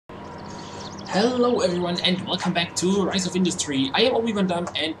Hello everyone and welcome back to Rise of Industry. I am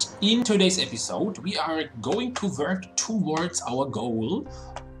ObiVanDamme and in today's episode we are going to work towards our goal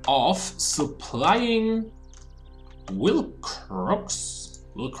of supplying Wilcrux,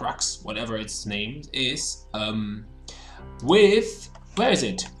 whatever its name is, with, where is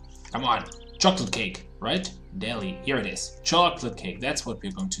it? Come on, chocolate cake, right? Delhi, here it is, chocolate cake, that's what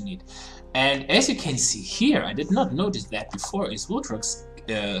we're going to need. And as you can see here, I did not notice that before, is Wilcrux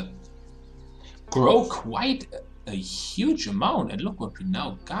grow quite a huge amount, and look what we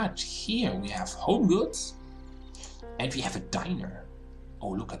now got here. We have home goods and we have a diner. Oh,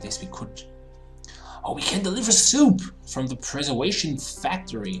 look at this, we can deliver soup from the preservation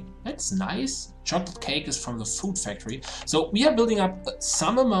factory. That's nice. Chocolate cake is from the food factory. So we are building up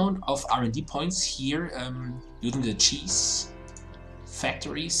some amount of R&D points here using the cheese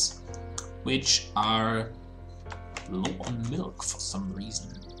factories, which are low on milk for some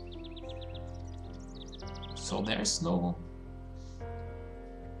reason. So there's no...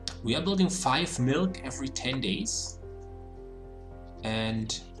 We are building 5 milk every 10 days.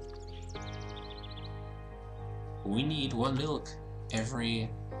 And we need 1 milk every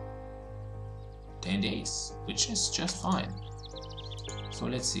 10 days, which is just fine. So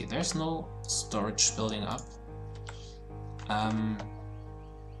let's see, there's no storage building up.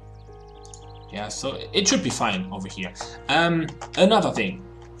 Yeah, so it should be fine over here. Another thing.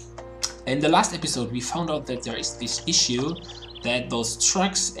 In the last episode we found out that there is this issue that those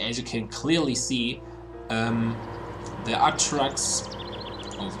trucks, as you can clearly see, there are trucks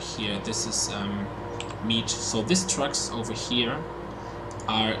over here. This is meat. So these trucks over here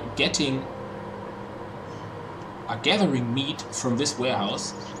are gathering meat from this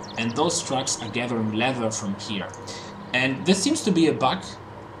warehouse, and those trucks are gathering leather from here. And this seems to be a bug,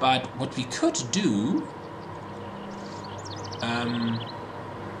 but what we could do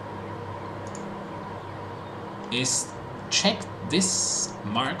is check this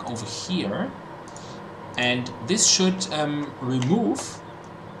mark over here, and this should remove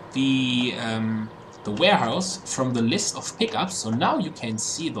the warehouse from the list of pickups. So now you can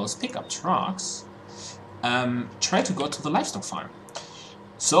see those pickup trucks try to go to the livestock farm.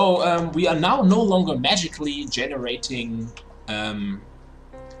 So we are now no longer magically generating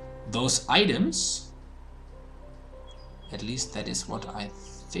those items. At least that is what I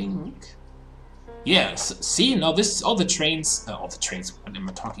think. Yes, see, now this is all the trains, what am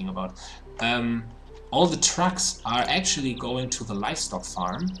I talking about? All the trucks are actually going to the livestock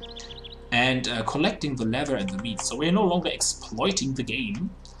farm and collecting the leather and the meat. So we're no longer exploiting the game,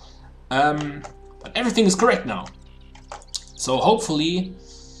 but everything is correct now. So hopefully,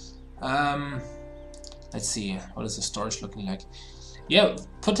 let's see, what is the storage looking like? Yeah,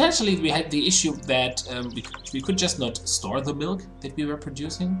 potentially we had the issue that we could just not store the milk that we were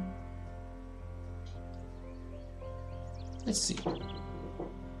producing. Let's see.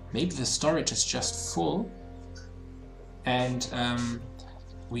 Maybe the storage is just full and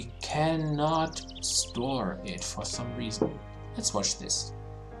we cannot store it for some reason. Let's watch this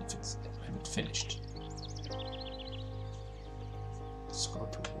if it's finished. Let's go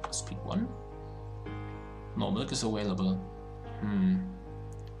to speed 1. No milk is available.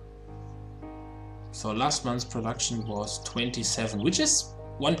 So last month's production was 27, which is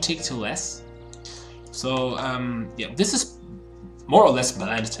 1 tick too less. So yeah, this is more or less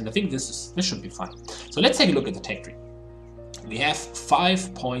balanced, and I think this should be fine. So let's take a look at the tech tree. We have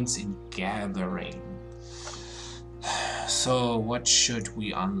 5 points in gathering. So what should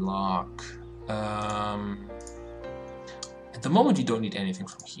we unlock? At the moment we don't need anything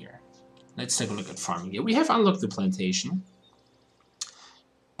from here. Let's take a look at farming. Yeah, we have unlocked the plantation,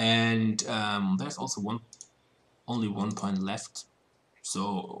 and there's also only 1 point left.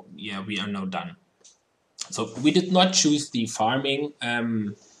 So yeah, we are now done. So we did not choose the farming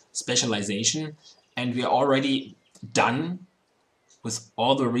specialization, and we are already done with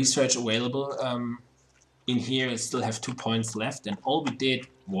all the research available in here. I still have 2 points left, and all we did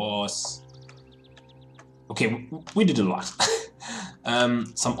was... Okay, we did a lot.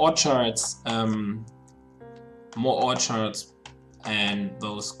 Some orchards, more orchards, and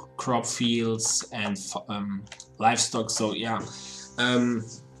those crop fields and livestock. So yeah.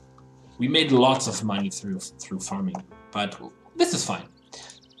 We made lots of money through farming, but this is fine.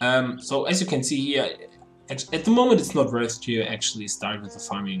 So as you can see here, at the moment it's not worth to actually start with the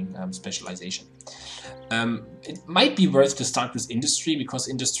farming specialization. It might be worth to start with industry, because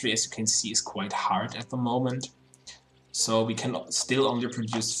industry, as you can see, is quite hard at the moment. So we can still only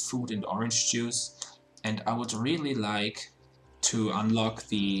produce food and orange juice, and I would really like to unlock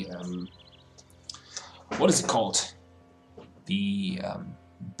the what is it called? The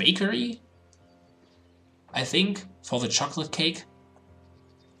bakery I think, for the chocolate cake.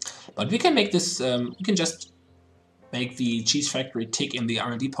 But we can make this, we can just make the cheese factory tick in the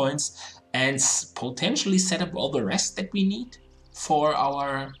R&D points and potentially set up all the rest that we need for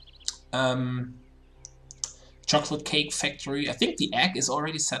our chocolate cake factory. I think the egg is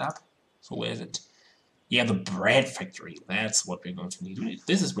already set up. So where is it? Yeah, the bread factory. That's what we're going to need.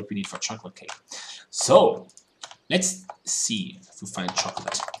 This is what we need for chocolate cake. So let's see if we find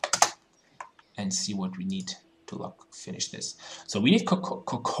chocolate and see what we need to finish this. So we need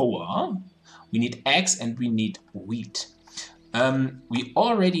cocoa, we need eggs, and we need wheat. We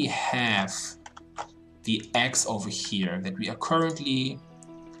already have the eggs over here that we are currently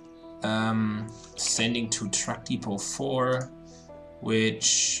sending to Truck Depot 4,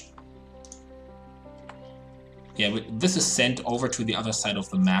 which, yeah, this is sent over to the other side of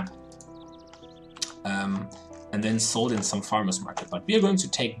the map and then sold in some farmer's market. But we are going to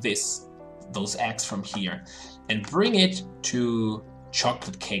take those eggs from here and bring it to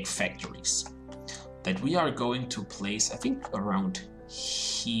chocolate cake factories that we are going to place, I think, around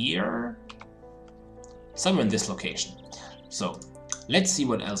here, somewhere in this location. So let's see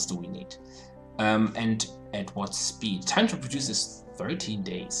what else do we need and at what speed. Time to produce is 13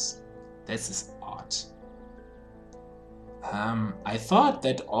 days. This is odd. I thought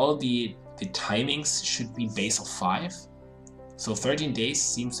that all the timings should be base of 5. So 13 days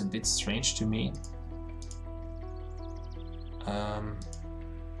seems a bit strange to me.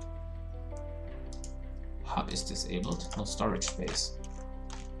 Hub is disabled, no storage space.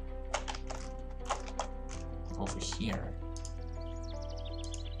 Over here.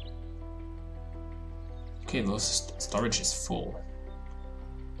 Okay, those storage is full.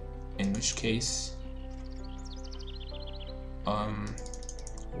 In which case,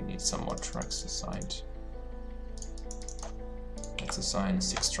 we need some more trucks assigned. Let's assign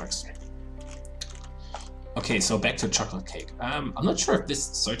 6 trucks. Okay, so back to chocolate cake. I'm not sure if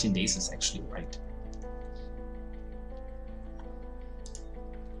this 13 days is actually right.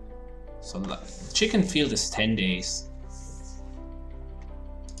 So chicken field is 10 days.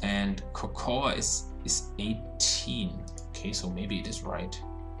 And cocoa is 18. Okay, so maybe it is right.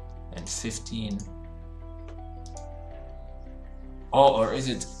 And 15. Oh, or is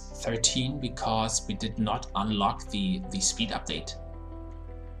it 13 because we did not unlock the speed update?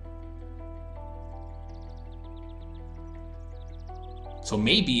 So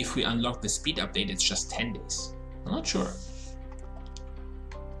maybe if we unlock the speed update, it's just 10 days. I'm not sure.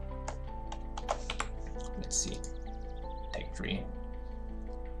 Let's see. Tech tree.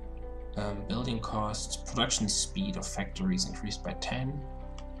 Building costs, production speed of factories increased by 10,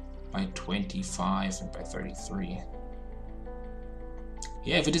 by 25, and by 33.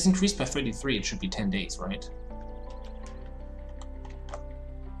 Yeah, if it is increased by 33, it should be 10 days, right?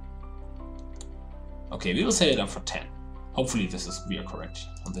 Okay, we will set it up for 10. Hopefully we are correct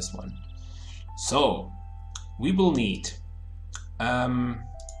on this one. So we will need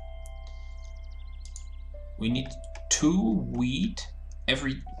we need 2 wheat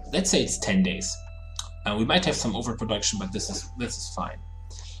every, let's say it's 10 days. We might have some overproduction, but this is fine.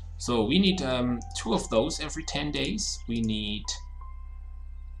 So we need 2 of those every 10 days. We need,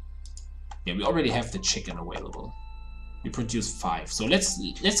 yeah, we already have the chicken available. We produce 5. So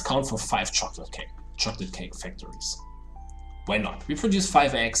let's count for 5 chocolate cake factories. Why not? We produce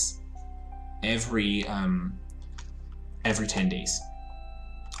 5 eggs every 10 days.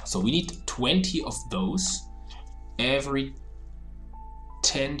 So we need 20 of those every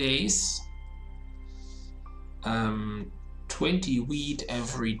 10 days. 20 wheat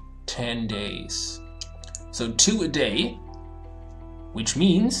every 10 days. So 2 a day, which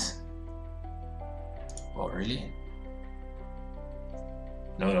means, oh really?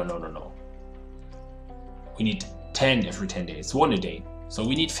 No. We need 10 every 10 days, 1 a day. So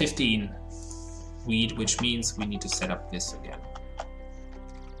we need 15 wheat, which means we need to set up this again.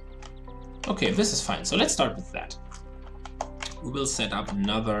 Okay, this is fine. So let's start with that. We will set up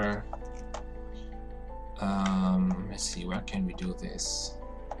another, let's see, where can we do this?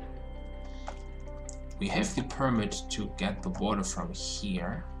 We have the permit to get the water from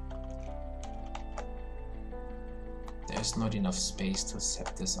here. There's not enough space to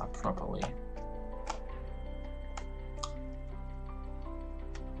set this up properly.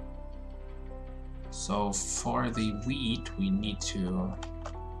 So for the wheat, we need to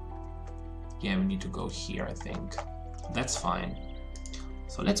go here, I think. That's fine.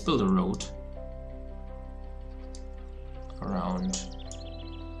 So let's build a road around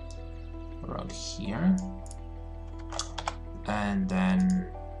here. And then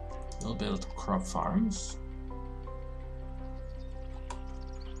we'll build crop farms.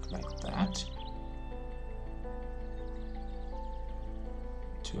 Like that.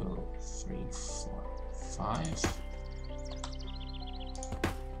 2, 3, 4, 5.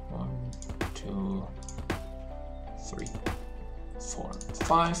 1, 2, 3, 4,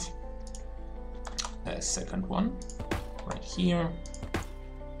 5. The second one right here.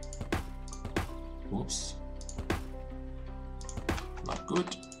 Oops. Not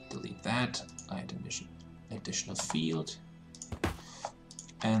good. Delete that. Add additional field.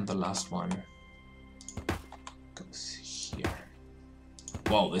 And the last one goes here.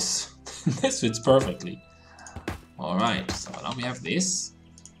 Wow, this this fits perfectly. Alright, so now we have this.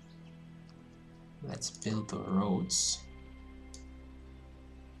 Let's build the roads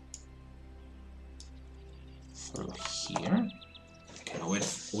through here. Okay, now wait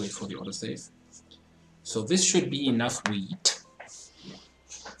for the autosave. So this should be enough wheat.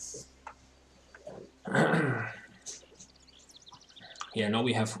 Yeah, now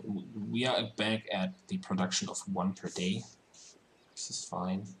we are back at the production of 1 per day. This is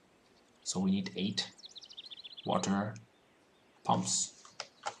fine. So we need 8 water pumps.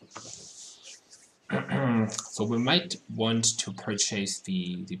 So we might want to purchase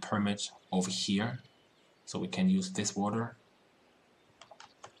the permit over here, so we can use this water.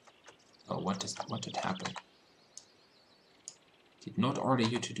 Oh, what did happen? Did not order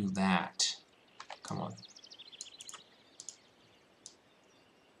you to do that. Come on.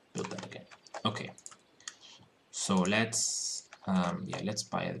 Build that again. Okay. So let's let's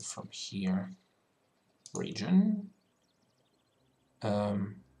buy it from here. Region.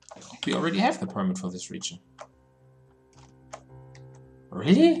 We already have the permit for this region.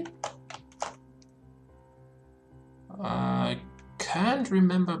 Really? I can't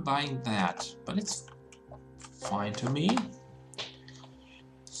remember buying that, but it's fine to me.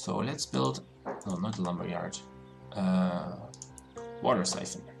 So let's build, no, not a lumberyard, water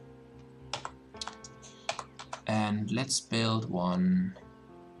siphon. And let's build one.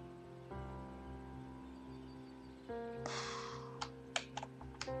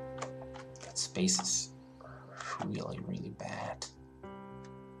 That space is really, really bad.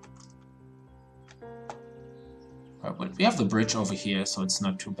 But we have the bridge over here, so it's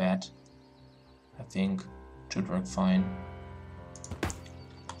not too bad. I think it should work fine.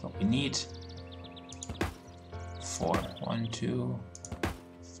 So we need 4. 1, 2,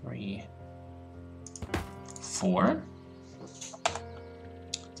 3, 4.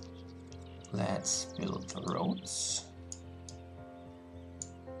 Let's build the roads.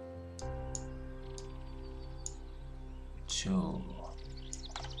 To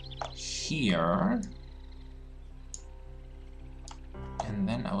here. And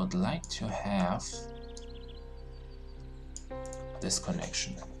then I would like to have this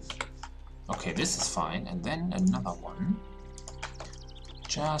connection. Okay, this is fine. And then another one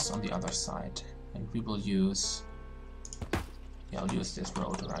just on the other side. And we will use, yeah, I'll use this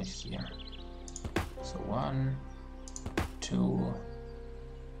road right here. So 1, 2,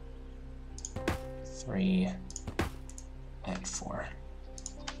 3, and 4.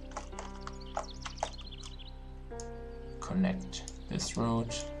 Connect this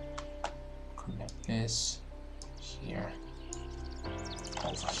road, connect this here,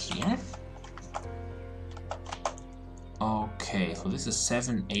 over here. Okay, so this is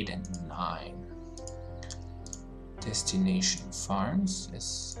 7, 8, and 9. Destination farms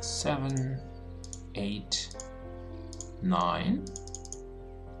is 7, 8, 9.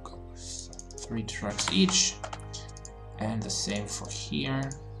 Goes 3 trucks each. And the same for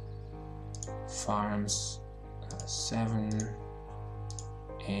here. Farms 7,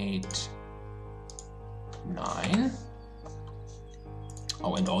 8, 9.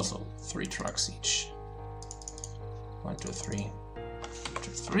 Oh, and also 3 trucks each. 1, 2, 3. 1,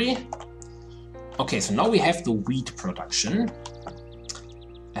 2, 3. Okay, so now we have the wheat production.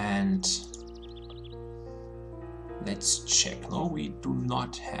 And let's check. No, we do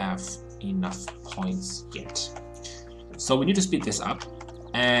not have enough points yet. So we need to speed this up.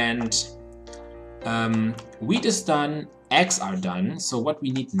 And wheat is done, eggs are done. So what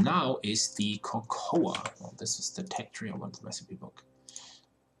we need now is the cocoa. Well, this is the tech tree. I want the recipe book.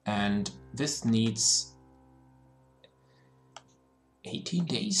 And this needs 18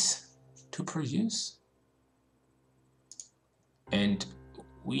 days to produce. And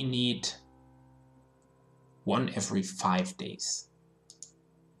we need 1 every 5 days.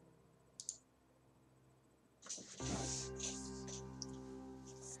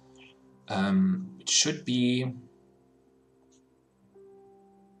 It should be...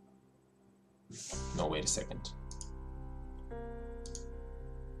 No, wait a second.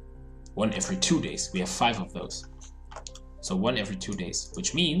 1 every 2 days. We have 5 of those. So 1 every 2 days,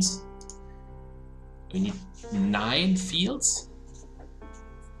 which means we need 9 fields.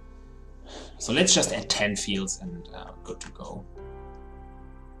 So let's just add 10 fields and good to go.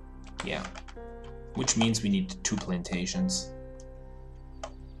 Yeah, which means we need 2 plantations.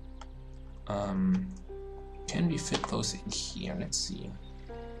 Can we fit those in here? Let's see.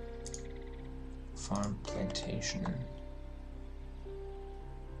 Farm, plantation.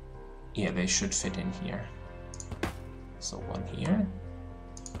 Yeah, they should fit in here. So 1 here.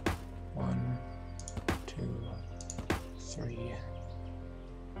 1, 2, 3,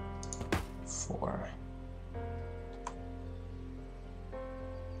 4,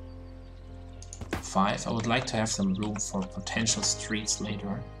 5. I would like to have some room for potential streets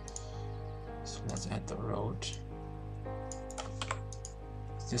later. So let's add the road.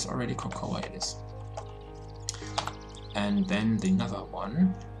 Is this already cocoa? It is. And then the another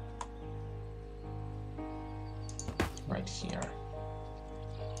one right here.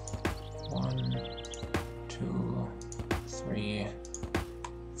 1, 2, 3,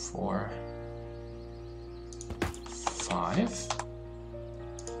 4, 5.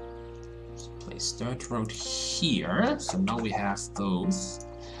 Let's place dirt road here. So now we have those.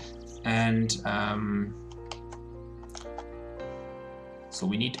 And so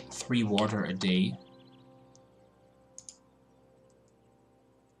we need 3 water a day.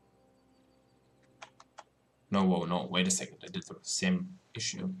 No, wait a second, I did the same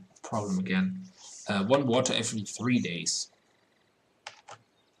problem again. 1 water every 3 days.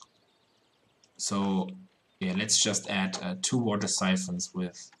 So yeah, let's just add 2 water siphons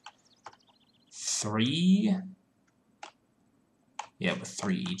with 3. Yeah, with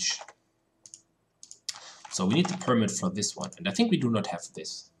 3 each. So we need the permit for this one, and I think we do not have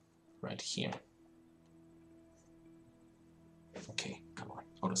this right here. Okay, come on,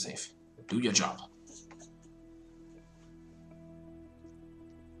 autosave. Do your job.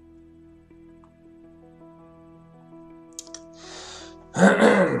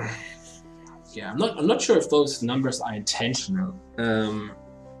 Yeah, I'm not sure if those numbers are intentional,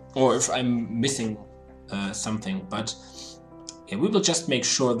 or if I'm missing something, but yeah, we will just make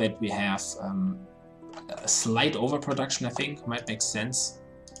sure that we have a slight overproduction. I think might make sense.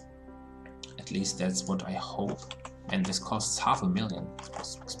 At least that's what I hope. And this costs $500,000.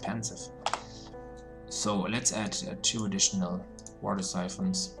 It's expensive. So let's add 2 additional water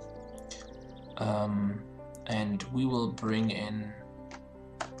siphons, and we will bring in.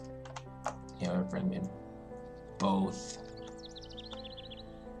 Yeah, we'll bring in both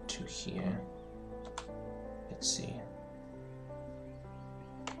to here. Let's see.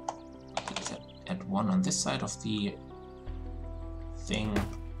 Let's add 1 on this side of the thing,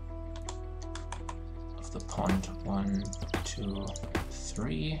 of the pond. 1, 2,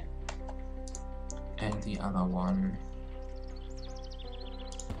 3, and the other one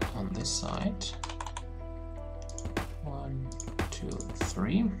on this side. 1, 2,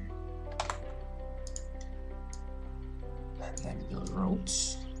 3. And then build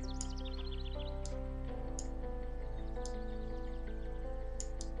roads.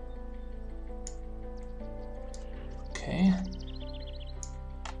 Okay.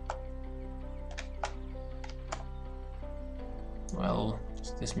 Well,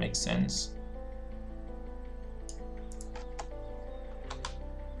 does this make sense?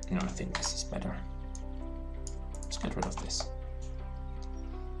 No, I think this is better. Let's get rid of this.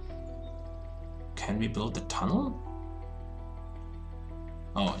 Can we build the tunnel?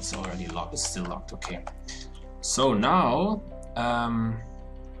 Oh, it's already locked. It's still locked. Okay. So now,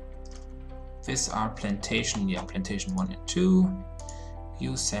 these are plantation. Yeah, plantation 1 and 2.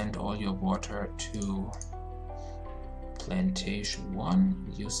 You send all your water to plantation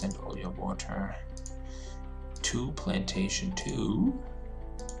 1. You send all your water to plantation 2.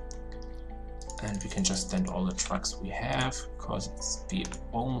 And we can just send all the trucks we have because it's the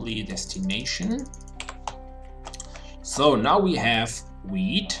only destination. So now we have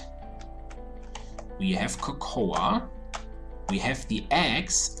wheat, we have cocoa, we have the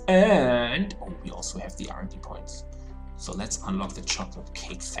eggs, and we also have the R&D points. So let's unlock the chocolate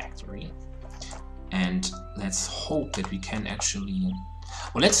cake factory, and let's hope that we can actually,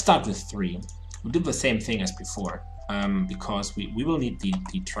 well, let's start with 3. We'll do the same thing as before, because we will need the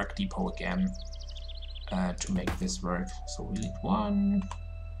truck depot again to make this work. So we need 1,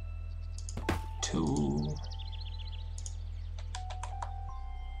 2,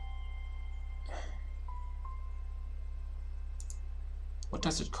 what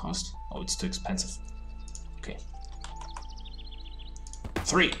does it cost? Oh, it's too expensive. Okay.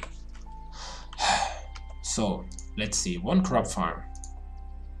 3. So let's see, 1 crop farm.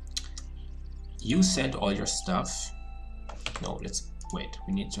 You send all your stuff. No, let's wait.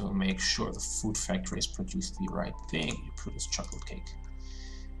 We need to make sure the food factories produce the right thing. You produce chocolate cake.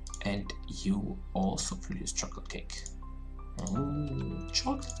 And you also produce chocolate cake. Oh,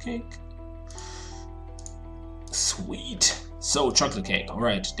 chocolate cake. Sweet. So, chocolate cake.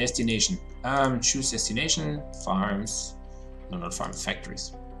 Alright, destination. Choose destination. Farms. No, not farms,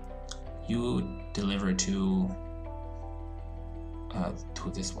 factories. You deliver to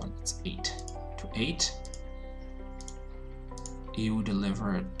this one. It's 8. To 8. You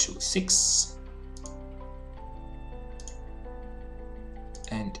deliver to 6.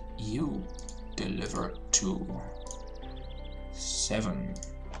 And you deliver to 7.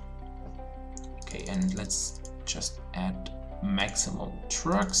 Okay, and let's just add maximum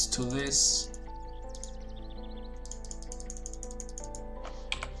trucks to this.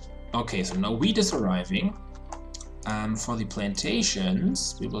 Okay, so now wheat is arriving. For the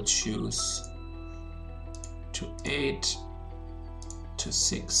plantations, we will choose to 8, to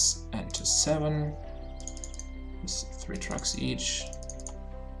 6, and to 7. This 3 trucks each.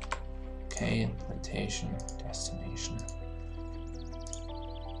 Okay, plantation, destination.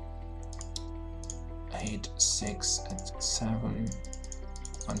 8, 6, and 7.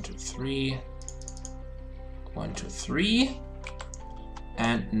 1, 2, 3. 1, 2, 3.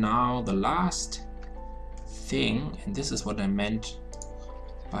 And now the last thing, and this is what I meant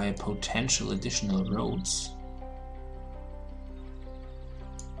by potential additional roads.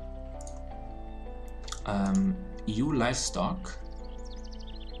 EU livestock.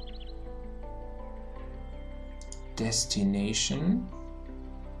 Destination.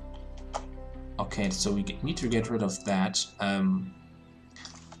 Okay, so we need to get rid of that,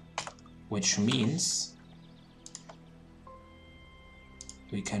 which means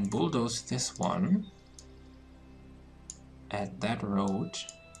we can bulldoze this one, add that road,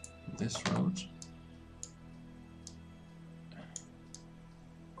 this road,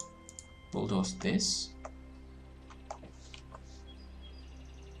 bulldoze this.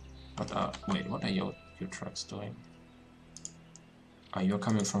 Wait, what are your trucks doing? You're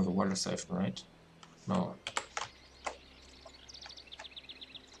coming from the water siphon, right? No.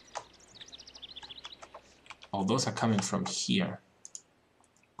 Oh, those are coming from here.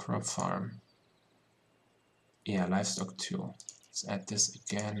 Crop farm. Yeah, livestock too. Let's add this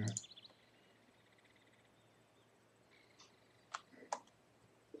again.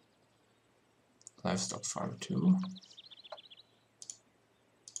 Livestock farm 2.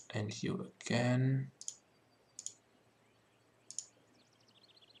 And you again.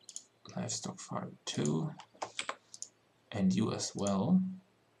 Livestock farm 2. And you as well.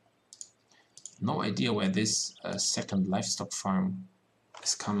 No idea where this second livestock farm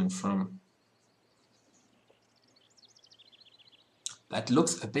is coming from. That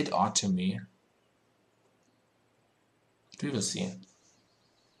looks a bit odd to me. We will see.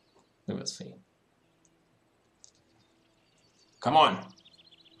 We will see. Come on!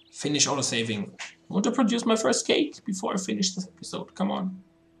 Finish auto-saving. I want to produce my first cake before I finish this episode. Come on.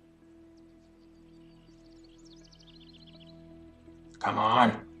 Come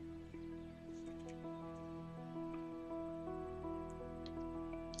on!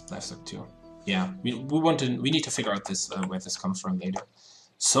 Livestock 2. Yeah, we need to figure out this where this comes from later.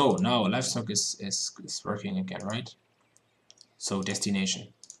 So now livestock is working again, right? So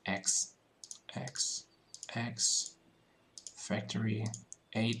destination X, X, X, factory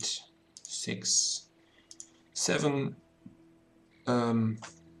 8, 6, 7,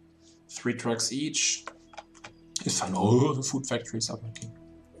 3 trucks each. It's fine. Oh, the food factories are working.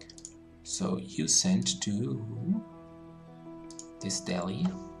 So you send to this deli.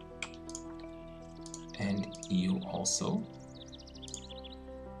 And you also,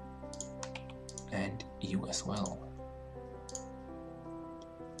 and you as well.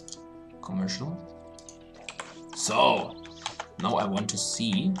 Commercial. So now I want to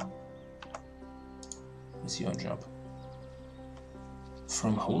see. Is your job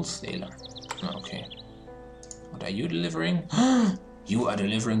from wholesaler? Okay. What are you delivering? You are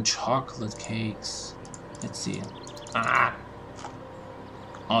delivering chocolate cakes. Let's see. Ah.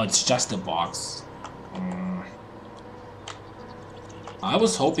 Oh, it's just a box. I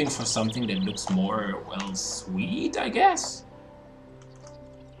was hoping for something that looks more, well, sweet, I guess.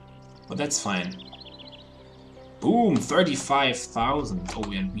 But that's fine. Boom, 35,000.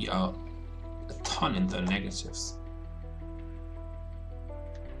 Oh, and we are a ton in the negatives.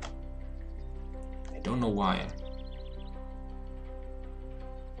 I don't know why.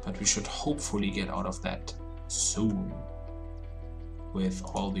 But we should hopefully get out of that soon with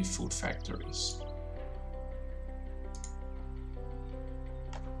all the food factories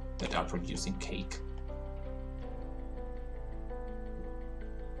that are producing cake.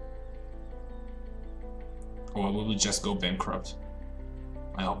 Or we will just go bankrupt.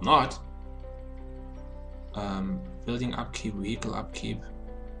 I hope not. Building upkeep, vehicle upkeep.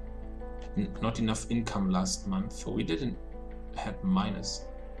 Not enough income last month, so we didn't have minus.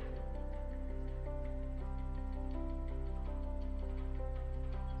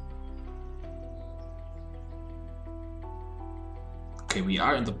 Okay, we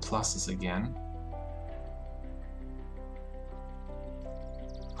are in the pluses again.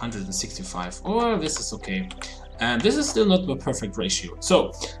 165. Oh, this is okay. And this is still not the perfect ratio.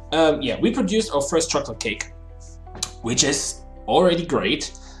 So, yeah, we produced our first chocolate cake, which is already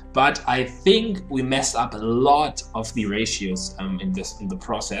great. But I think we messed up a lot of the ratios in the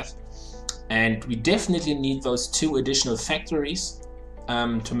process, and we definitely need those 2 additional factories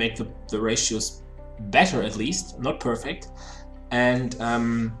to make the ratios better, at least not perfect, and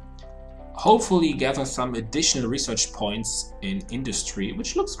hopefully gather some additional research points in industry,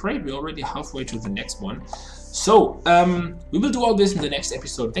 which looks great. We're already halfway to the next one. So we will do all this in the next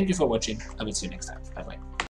episode. Thank you for watching. I will see you next time. Bye bye.